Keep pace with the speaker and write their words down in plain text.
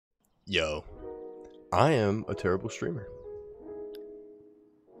Yo, I am a terrible streamer.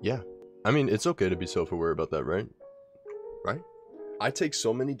 Yeah. I mean, it's okay to be self-aware about that, right? Right? I take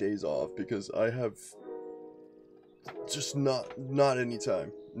so many days off because I have just not any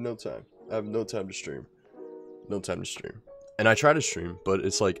time. No time. I have no time to stream. No time to stream. And I try to stream, but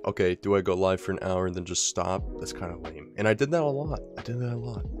it's like, okay, do I go live for an hour and then just stop? That's kind of lame. And I did that a lot.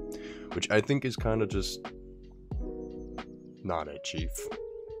 Which I think is kind of just not it, chief.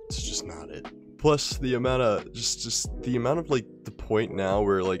 It's just not it. Plus the amount of just the amount of like the point now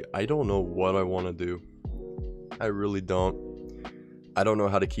where like I don't know what I want to do. I really don't. I don't know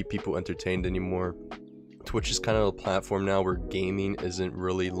how to keep people entertained anymore. Twitch is kind of a platform now where gaming isn't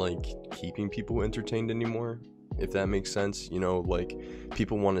really like keeping people entertained anymore, if that makes sense. You know, like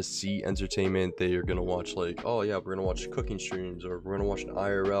people want to see entertainment. They are gonna watch like, oh yeah, we're gonna watch cooking streams, or we're gonna watch an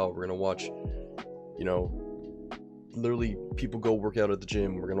IRL, we're gonna watch, you know, literally people go work out at the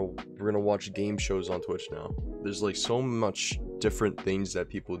gym. We're gonna watch game shows on Twitch now. There's like so much different things that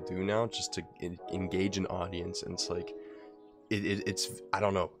people do now just to engage an audience, and it's like it's I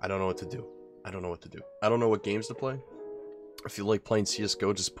don't know what to do. I don't know what games to play. I feel like playing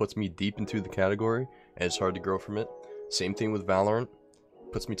CSGO just puts me deep into the category and it's hard to grow from it. Same thing with Valorant,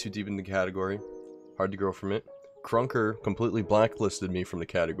 puts me too deep in the category, hard to grow from it. Crunker completely blacklisted me from the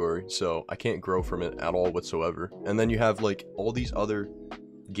category, so I can't grow from it at all whatsoever. And then you have like all these other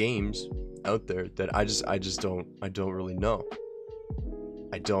games out there that I don't really know.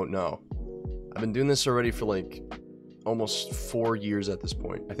 I don't know. I've been doing this already for like almost 4 years at this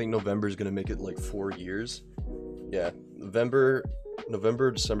point. I think November is gonna make it like 4 years. Yeah, November,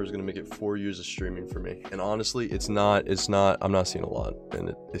 December is gonna make it 4 years of streaming for me. And honestly, it's not. I'm not seeing a lot,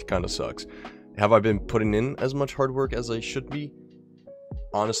 and it kind of sucks. Have I been putting in as much hard work as I should be?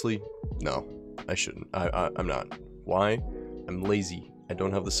 Honestly, no, I shouldn't. I'm not. Why? I'm lazy. I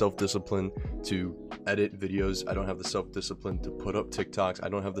don't have the self-discipline to edit videos. I don't have the self-discipline to put up TikToks. I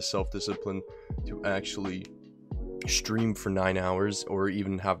don't have the self-discipline to actually stream for 9 hours or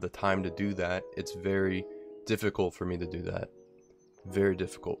even have the time to do that. It's very difficult for me to do that. Very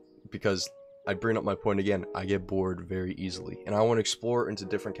difficult, because I bring up my point again, I get bored very easily, and I want to explore into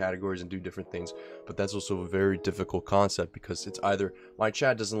different categories and do different things, but that's also a very difficult concept, because it's either my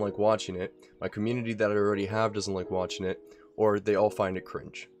chat doesn't like watching it, my community that I already have doesn't like watching it, or they all find it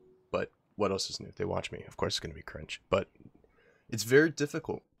cringe. But what else is new? They watch me, of course it's going to be cringe. But it's very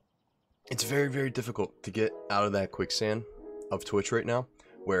difficult. It's very difficult to get out of that quicksand of Twitch right now,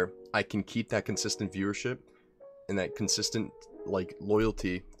 where I can keep that consistent viewership and that consistent like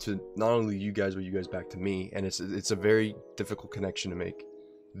loyalty to not only you guys, but you guys back to me. And it's a very difficult connection to make.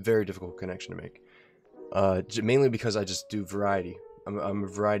 Very difficult connection to make. Mainly because I just do variety. I'm a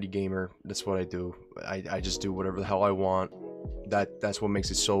variety gamer. That's what I do. I just do whatever the hell I want. That's what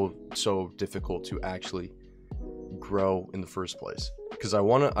makes it so difficult to actually grow in the first place. Because I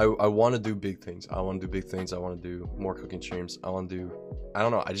wanna do big things. I want to do more cooking streams. I don't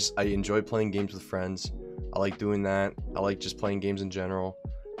know. I enjoy playing games with friends. I like doing that. I like just playing games in general.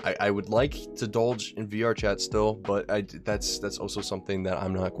 I would like to indulge in VR chat still, but that's also something that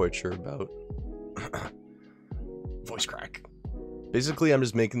I'm not quite sure about. Voice crack. Basically, I'm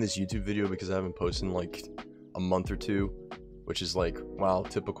just making this YouTube video because I haven't posted in like a month or two, which is like, wow,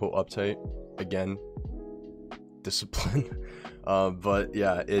 typical uptight. Again, discipline. But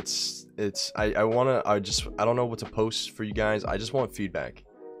yeah, I don't know what to post for you guys. I just want feedback.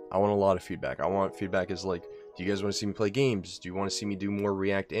 I want a lot of feedback. I want feedback is like, do you guys want to see me play games? Do you want to see me do more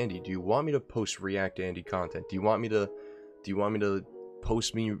React Andy? Do you want me to post React Andy content? Do you want me to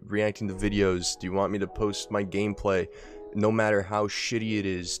post me reacting to videos? Do you want me to post my gameplay no matter how shitty it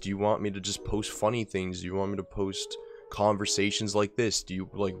is? Do you want me to just post funny things? Do you want me to post conversations like this? Do you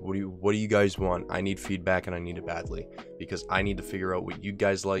like, what do you guys want? I need feedback, and I need it badly, because I need to figure out what you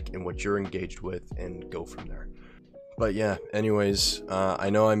guys like and what you're engaged with and go from there. But yeah, anyways, I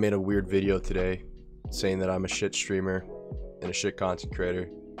know I made a weird video today saying that I'm a shit streamer and a shit content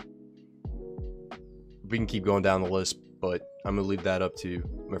creator. We can keep going down the list, but I'm gonna leave that up to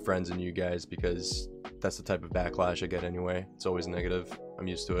my friends and you guys, because that's the type of backlash I get anyway. It's always negative. I'm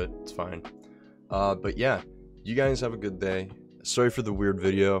used to it. It's fine. But yeah, you guys have a good day. Sorry for the weird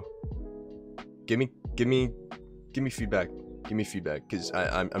video. Give me feedback. Give me feedback, because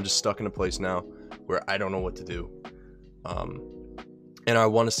I'm just stuck in a place now where I don't know what to do. And I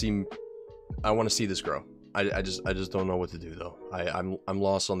want to see this grow. I just don't know what to do though. I'm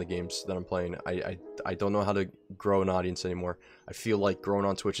lost on the games that I'm playing. I don't know how to grow an audience anymore. I feel like growing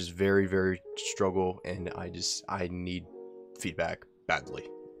on Twitch is very struggle, and I need feedback badly.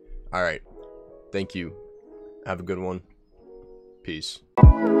 All right, thank you. Have a good one. Peace.